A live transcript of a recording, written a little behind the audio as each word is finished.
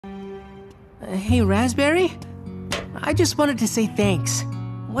Hey, Raspberry? I just wanted to say thanks.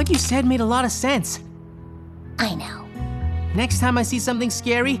 What you said made a lot of sense. I know. Next time I see something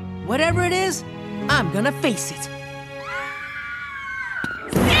scary, whatever it is, I'm gonna face it.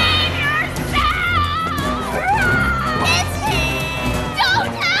 Save yourself! It's me!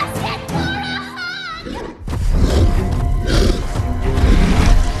 Don't ask it for a hug!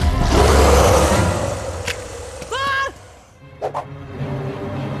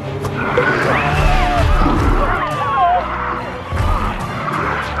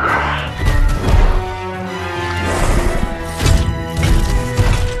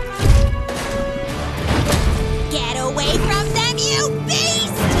 Get away from them, you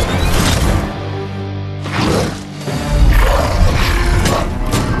beast!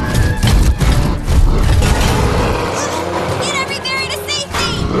 Get every berry to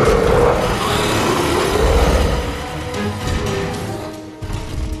safety!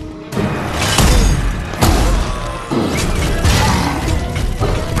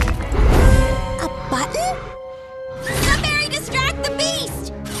 A button? The berry distract the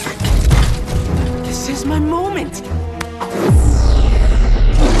beast! This is my moment.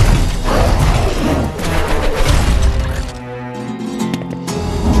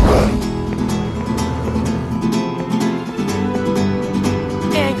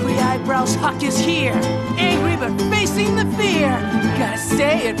 Angry Eyebrows Huck is here. Angry but facing the fear. Gotta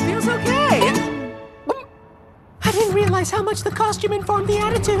say, it feels okay. I didn't realize how much the costume informed the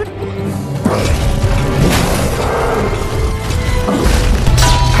attitude.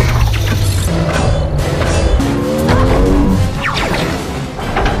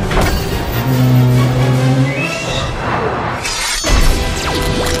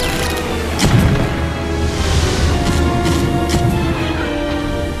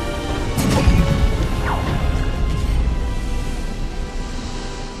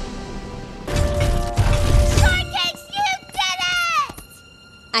 Shortcakes, you did it!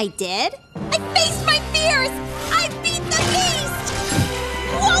 I did? I faced my fears! I beat the beast!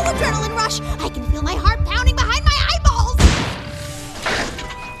 Whoa, adrenaline rush! I can feel my heart pounding behind my eyeballs!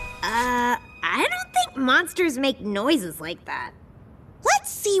 I don't think monsters make noises like that.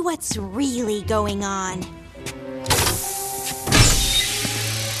 Let's see what's really going on.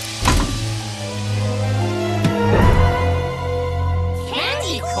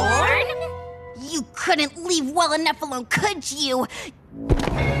 Candy corn? You couldn't leave well enough alone, could you?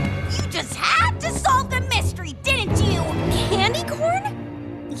 You just had to solve the mystery, didn't you? Candy corn?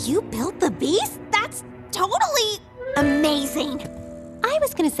 You built the beast? That's totally amazing. I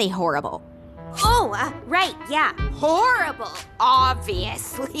was gonna say horrible. Oh, right, yeah. Horrible,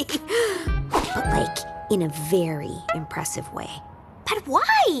 obviously. But like, in a very impressive way. But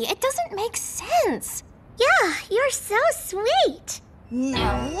why? It doesn't make sense. Yeah, you're so sweet.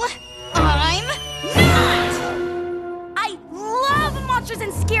 No, I'm not! I love monsters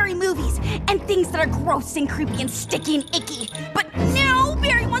and scary movies, and things that are gross and creepy and sticky and icky. But now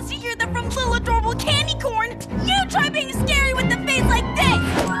Barry wants to hear them from little adorable candy corn. You try being scary with a face like this!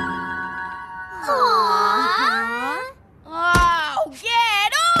 Aww. Oh,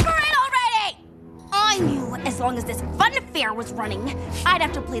 get over it already! I knew as long as this fun fair was running, I'd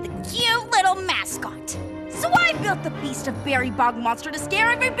have to play the cute little mascot. So I built the Beast of Berry Bog Monster to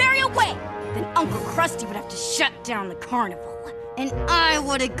scare every berry away. Then Uncle Crusty would have to shut down the carnival. And I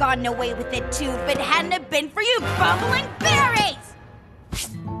would have gotten away with it too if it hadn't have been for you bubbling berries!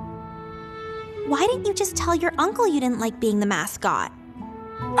 Why didn't you just tell your uncle you didn't like being the mascot?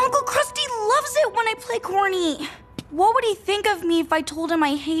 Uncle Crusty loves it when I play corny. What would he think of me if I told him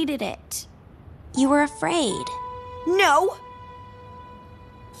I hated it? You were afraid. No.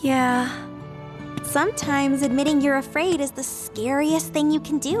 Yeah. Sometimes admitting you're afraid is the scariest thing you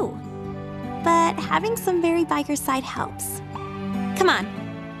can do. But having some berry by your side helps. Come on.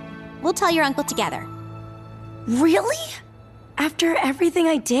 We'll tell your uncle together. Really? After everything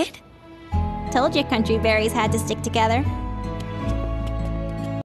I did? Told you country berries had to stick together.